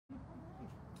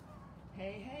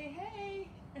Hey, hey, hey!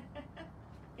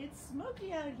 It's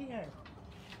smoky out here.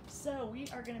 So we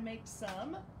are gonna make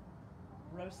some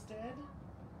roasted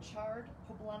charred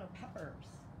poblano peppers.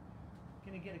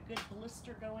 Gonna get a good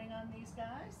blister going on these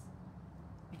guys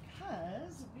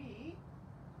because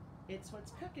it's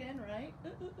what's cooking, right?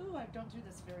 Ooh, I don't do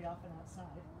this very often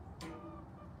outside.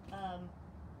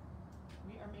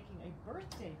 We are making a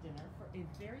birthday dinner for a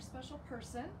very special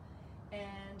person,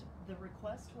 and the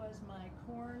request was my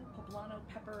corn poblano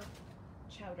pepper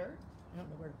chowder. I don't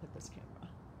know where to put this camera.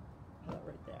 Put it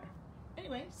right there.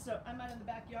 Anyway, so I'm out in the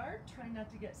backyard trying not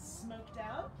to get smoked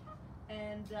out,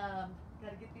 and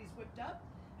got to get these whipped up.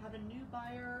 Have a new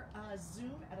buyer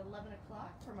Zoom at 11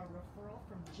 o'clock from a referral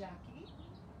from Jackie.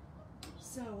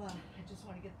 So I just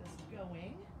want to get this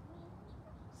going.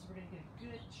 So we're going to get a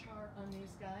good char on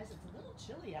these guys. It's a little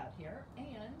chilly out here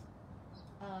and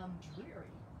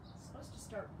dreary. It's supposed to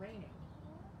start raining.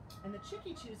 And the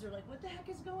chickie chews are like, what the heck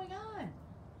is going on?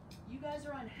 You guys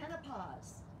are on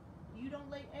henopause. You don't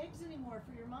lay eggs anymore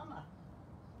for your mama.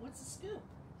 What's the scoop?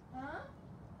 Huh?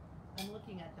 I'm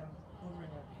looking at them over in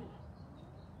their coop.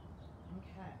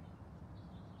 Okay.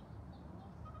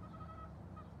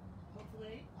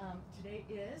 Hopefully, today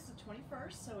is the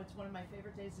 21st, so it's one of my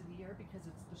favorite days of the year because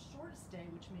it's the shortest day,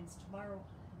 which means tomorrow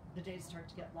the days start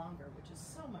to get longer, which is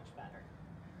so much better.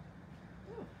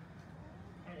 Whew.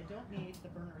 And I don't need the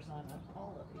burners on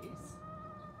all of these.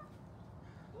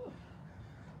 Whew.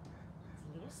 It's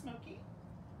a little smoky.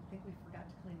 I think we forgot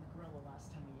to clean the grill the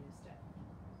last time we used it.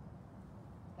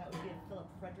 That would be a Philip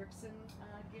Fredrickson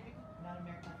gig, not a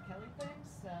Kellee thing,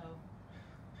 so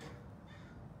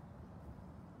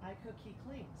I cook, he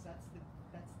cleans. That's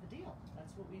the deal.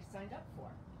 That's what we signed up for.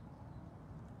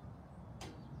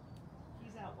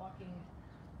 He's out walking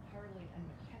Harley and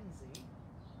Mackenzie.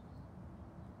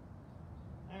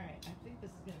 All right, I think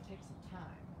this is going to take some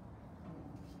time.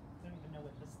 I don't even know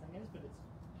what this thing is, but it's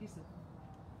a piece of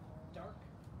dark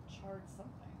charred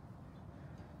something.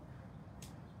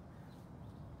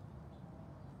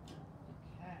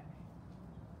 Okay.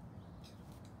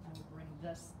 I will bring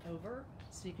this over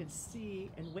so you can see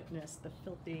and witness the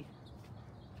filthy,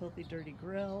 dirty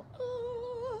grill.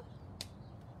 Oh.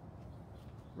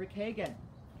 Rick Hagan.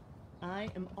 I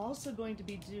am also going to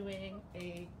be doing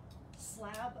a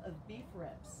slab of beef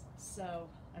ribs. So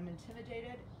I'm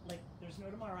intimidated, like there's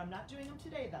no tomorrow. I'm not doing them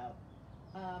today though.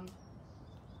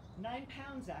 9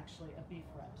 pounds actually of beef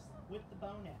ribs with the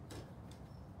bone in.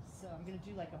 So I'm gonna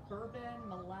do like a bourbon,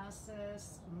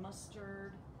 molasses,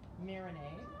 mustard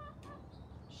marinade.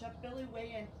 Chef Billy,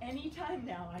 weigh in anytime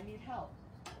now. I need help.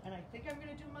 And I think I'm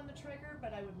gonna do them on the Traeger,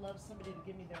 but I would love somebody to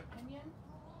give me their opinion.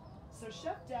 So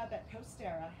Chef Deb at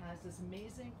Costera has this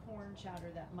amazing corn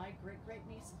chowder that my great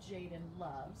niece Jaden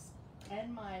loves,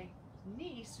 and my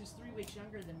niece, who's 3 weeks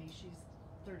younger than me, she's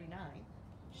 39,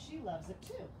 she loves it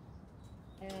too.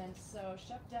 And so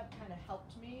Chef Deb kind of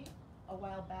helped me a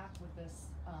while back with this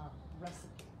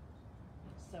recipe.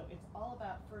 So it's all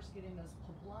about first getting those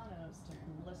poblanos to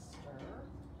blister.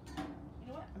 You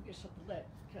know what? I'm gonna shut the lid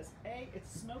because A, it's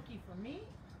smoky for me,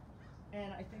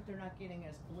 and I think they're not getting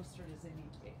as blistered as they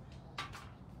need to be.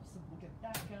 So we'll get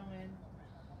that going.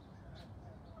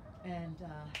 And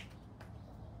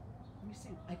let me see,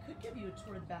 I could give you a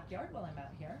tour of the backyard while I'm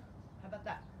out here. How about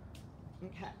that?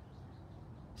 Okay.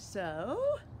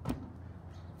 So,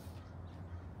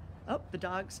 oh, the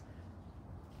dogs.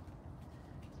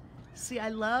 See, I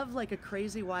love like a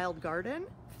crazy wild garden.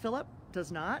 Philip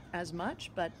does not as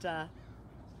much, but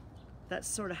that's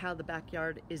sort of how the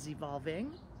backyard is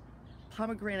evolving.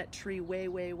 Pomegranate tree way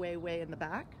in the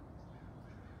back.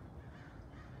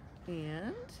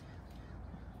 And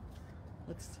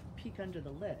let's peek under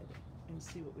the lid and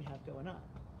see what we have going on.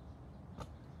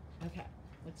 Okay,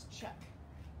 let's check.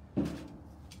 I'm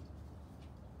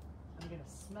gonna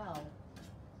smell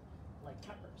like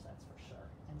peppers, that's for sure,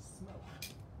 and smoke.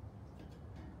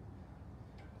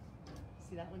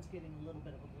 See, that one's getting a little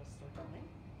bit of a blister going.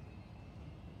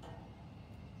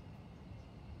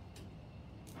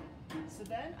 So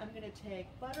then I'm going to take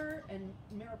butter and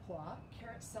mirepoix,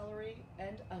 carrot, celery,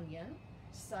 and onion,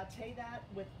 saute that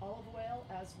with olive oil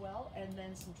as well, and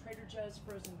then some Trader Joe's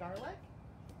frozen garlic.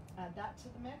 Add that to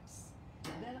the mix.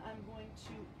 Then I'm going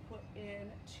to put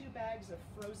in 2 bags of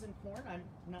frozen corn. I'm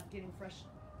not getting fresh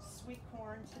sweet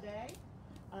corn today.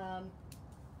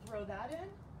 Throw that in.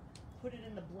 Put it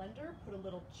in the blender, put a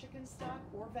little chicken stock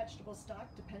or vegetable stock,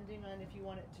 depending on if you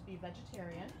want it to be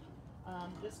vegetarian.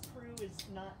 This crew is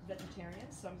not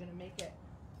vegetarian, so I'm gonna make it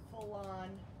full on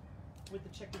with the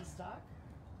chicken stock.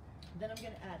 Then I'm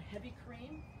gonna add heavy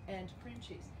cream and cream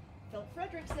cheese. Philip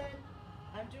Fredrickson,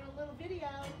 I'm doing a little video.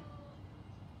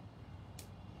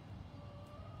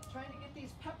 trying to get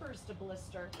these peppers to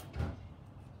blister.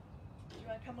 Do you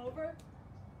want to come over?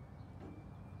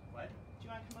 What? Do you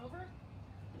want to come over?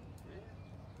 Yeah.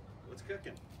 What's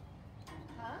cooking?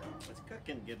 Huh? What's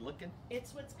cooking? Good looking?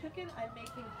 It's what's cooking. I'm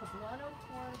making poblano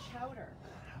corn chowder.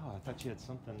 Oh, I thought you had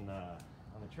something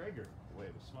on the Traeger, the way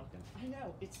it was smoking. I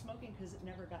know, it's smoking because it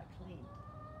never got cleaned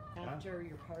after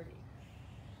your party.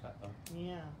 Uh-oh.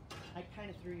 Yeah, I kind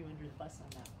of threw you under the bus on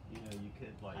that. You know, you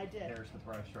could, like, I did. there's the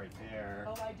brush right there.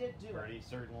 Oh, I did do it. Pretty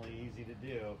certainly easy to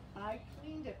do. I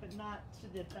cleaned it, but not to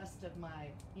the best of my,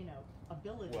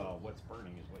 ability. Well, what's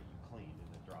burning is what you cleaned, and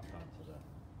it dropped onto the...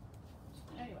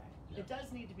 Anyway, Yeah. It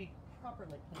does need to be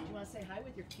properly cleaned. Do you want to say hi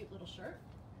with your cute little shirt?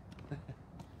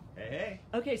 Hey, hey.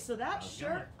 Okay, so that How's it shirt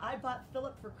going? I bought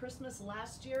Philip for Christmas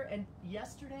last year, and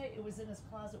yesterday it was in his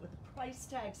closet with the price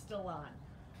tag still on.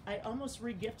 I almost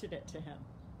re-gifted it to him.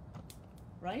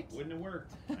 Right? Wouldn't have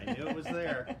worked. I knew it was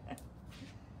there.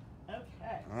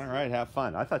 Okay. All right, have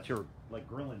fun. I thought you were, like,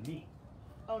 grilling meat.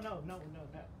 Oh, no.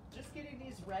 Just getting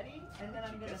these ready, and then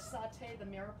I'm going to Yes. saute the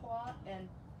mirepoix and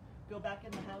go back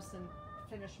in the house and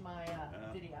finish my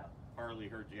video. Harley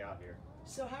heard you out here.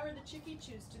 So how are the chickie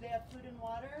chews? Do they have food and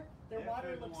water? Their Yeah, water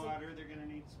food and looks water. They're going to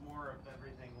need some more of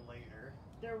everything later.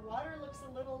 their water looks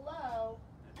a little low.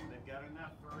 They've got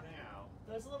enough for now.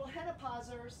 Those little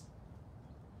hennepausers.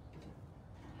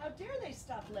 How dare they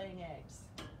stop laying eggs?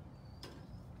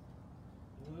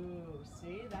 Ooh,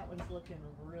 see, that one's looking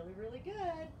really, really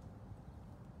good.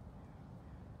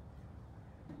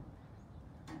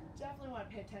 Definitely want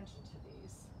to pay attention to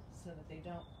these so that they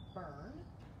don't burn.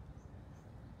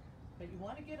 But you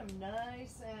want to get them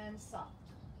nice and soft.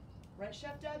 Right,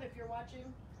 Chef Deb, if you're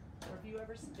watching, or if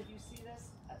you see this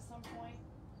at some point.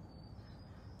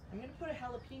 I'm going to put a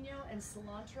jalapeno and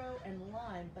cilantro and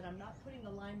lime, but I'm not putting the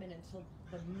lime in until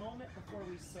the moment before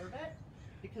we serve it,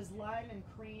 because lime and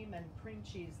cream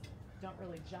cheese don't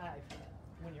really jive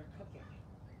when you're cooking.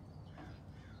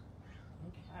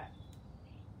 Okay.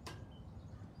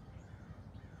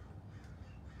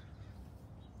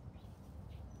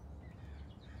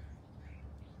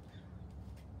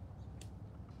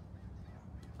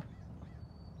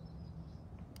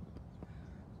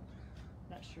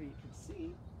 Not sure you can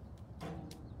see.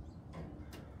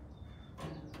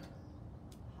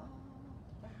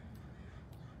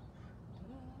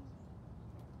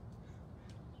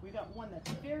 We got one that's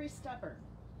very stubborn.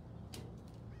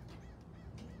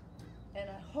 And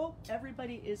I hope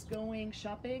everybody is going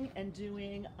shopping and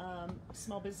doing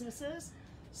small businesses.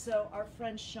 So our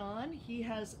friend Sean, he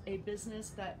has a business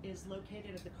that is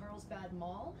located at the Carlsbad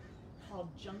Mall called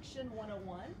Junction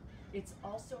 101. It's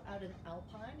also out in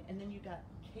Alpine. And then you got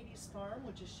Katie's Farm,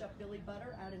 which is Chef Billy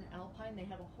Butter out in Alpine. They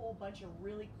have a whole bunch of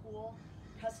really cool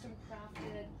custom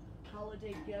crafted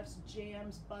holiday gifts,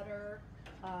 jams, butter,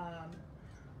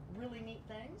 really neat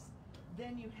things.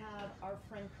 Then you have our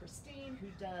friend Christine, who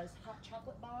does hot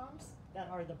chocolate bombs that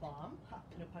are the bomb,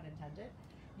 no pun intended.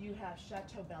 You have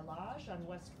Chateau Bellage on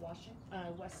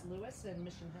West Lewis and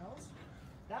Mission Hills.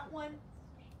 That one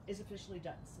is officially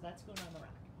done, so that's going on the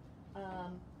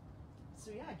rack.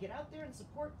 So yeah, get out there and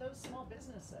support those small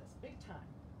businesses, big time.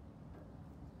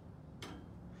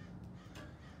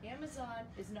 Amazon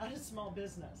is not a small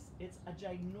business, it's a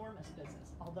ginormous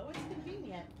business. Although it's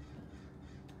convenient,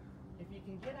 if you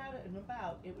can get out and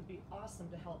about, it would be awesome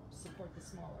to help support the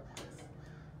smaller ones.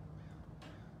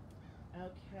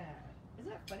 Okay, isn't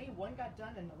that funny? One got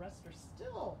done and the rest are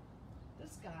still,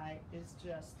 this guy is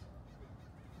just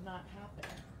not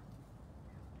happening.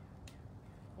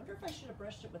 Wonder if I should have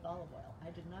brushed it with olive oil. I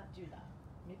did not do that.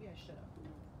 Maybe I should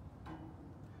have.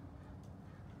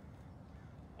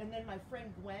 And then my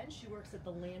friend Gwen, she works at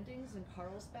the Landings in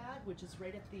Carlsbad, which is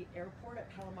right at the airport, at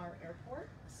Palomar Airport.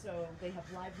 So they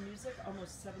have live music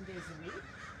almost 7 days a week.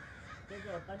 There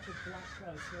go a bunch of black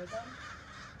crows. Hear them?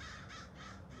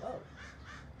 Whoa.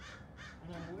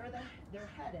 I don't know where they're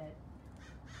headed,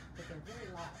 but they're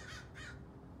very loud.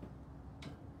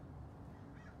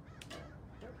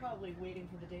 They're probably waiting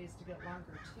for the days to get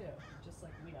longer too, just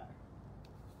like we are.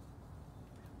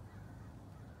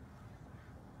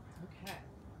 Okay.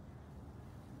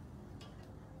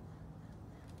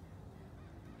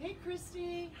 Hey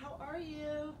Christy, how are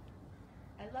you?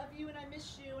 I love you and I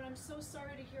miss you, and I'm so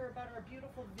sorry to hear about our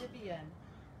beautiful Vivian.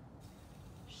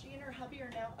 She and her hubby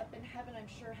are now up in heaven, I'm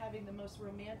sure, having the most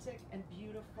romantic and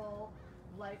beautiful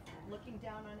life, looking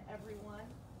down on everyone.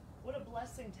 What a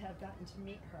blessing to have gotten to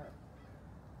meet her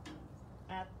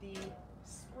at the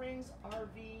Springs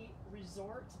RV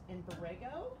Resort in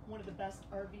Borrego, one of the best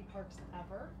RV parks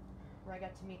ever, where I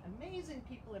got to meet amazing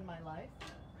people in my life.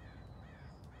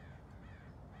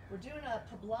 We're doing a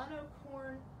poblano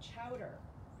corn chowder.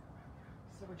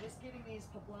 So we're just getting these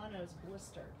poblanos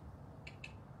blistered.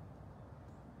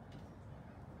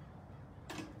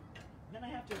 Then I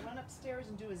have to run upstairs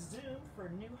and do a Zoom for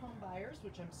new home buyers,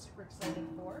 which I'm super excited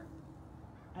for.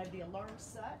 I have the alarm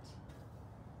set.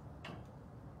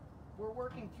 We're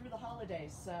working through the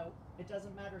holidays, so it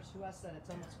doesn't matter to us that it's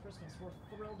almost Christmas.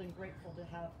 We're thrilled and grateful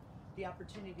to have the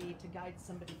opportunity to guide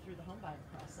somebody through the home buying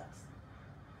process.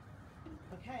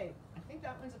 Okay, I think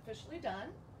that one's officially done.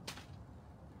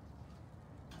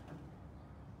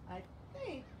 I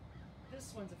think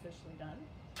this one's officially done.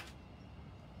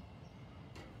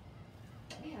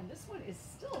 Man, this one is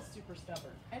still super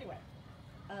stubborn. Anyway,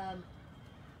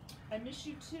 I miss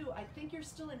you too. I think you're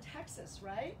still in Texas,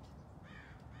 right?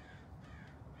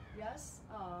 Yes?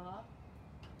 Aw.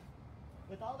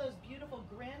 With all those beautiful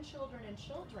grandchildren and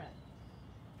children.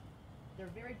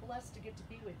 They're very blessed to get to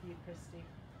be with you, Christy.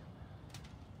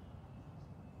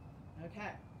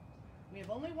 Okay. We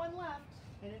have only one left,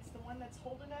 and it's the one that's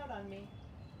holding out on me.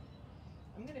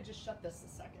 I'm going to just shut this a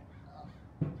second.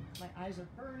 My eyes are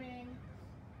burning,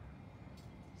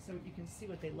 so you can see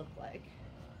what they look like.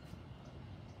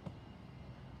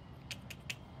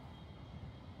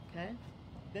 Okay?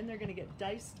 Then they're going to get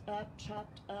diced up,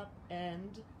 chopped up,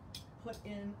 and put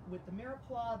in with the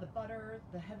mirepoix, the butter,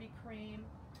 the heavy cream,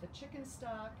 the chicken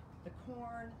stock, the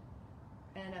corn,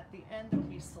 and at the end there'll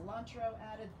be cilantro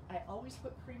added. I always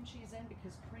put cream cheese in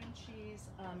because cream cheese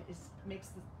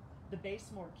makes the base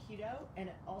more keto, and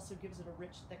it also gives it a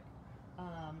rich, thick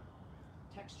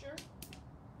texture.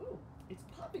 Ooh, it's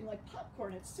popping like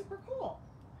popcorn. It's super cool.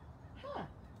 Huh.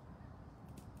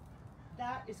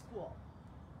 That is cool.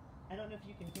 I don't know if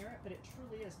you can hear it, but it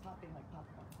truly is popping like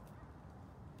popcorn.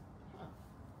 Huh.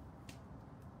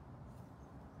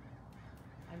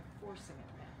 I'm forcing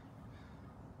it now.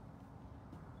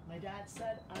 My dad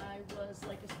said I was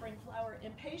like a spring flower,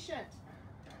 impatient.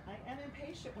 I am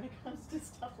impatient when it comes to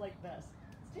stuff like this.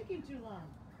 It's taking too long.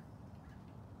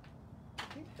 I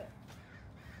think that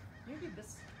maybe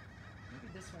this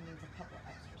one needs a couple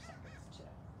extra seconds too.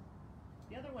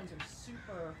 The other ones are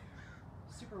super,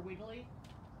 super wiggly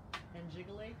and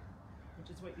jiggly, which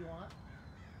is what you want.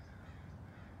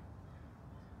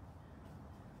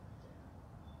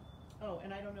 Oh,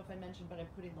 and I don't know if I mentioned, but I'm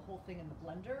putting the whole thing in the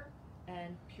blender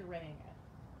and pureeing it.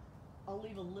 I'll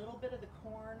leave a little bit of the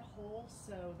corn whole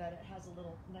so that it has a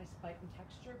little nice bite and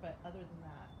texture, but other than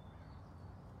that.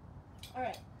 All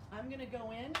right, I'm gonna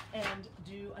go in and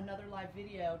do another live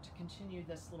video to continue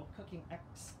this little cooking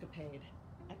escapade.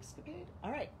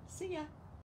 All right, see ya.